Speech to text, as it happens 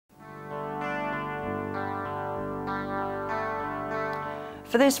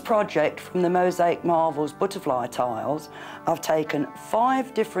For this project from the Mosaic Marvels butterfly tiles, I've taken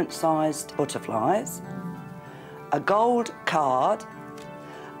 5 different sized butterflies, a gold card,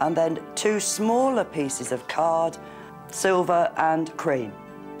 and then 2 smaller pieces of card, silver and cream.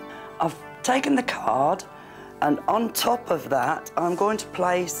 I've taken the card, and on top of that, I'm going to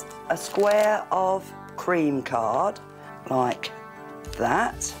place a square of cream card, like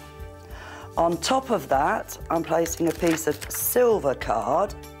that. On top of that, I'm placing a piece of silver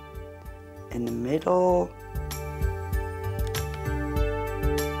card in the middle,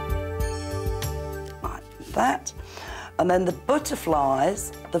 like that. And then the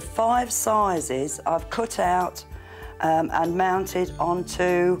butterflies, the 5 sizes, I've cut out and mounted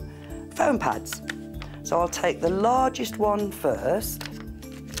onto foam pads. So I'll take the largest one first,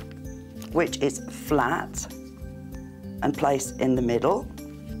 which is flat, and place in the middle.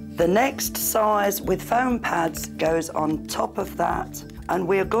 The next size with foam pads goes on top of that, and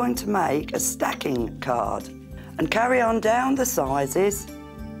we're going to make a stacking card and carry on down the sizes,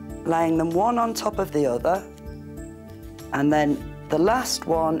 laying them one on top of the other. And then the last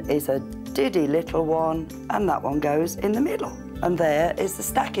one is a diddy little one, and that one goes in the middle. And there is the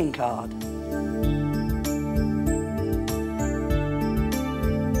stacking card.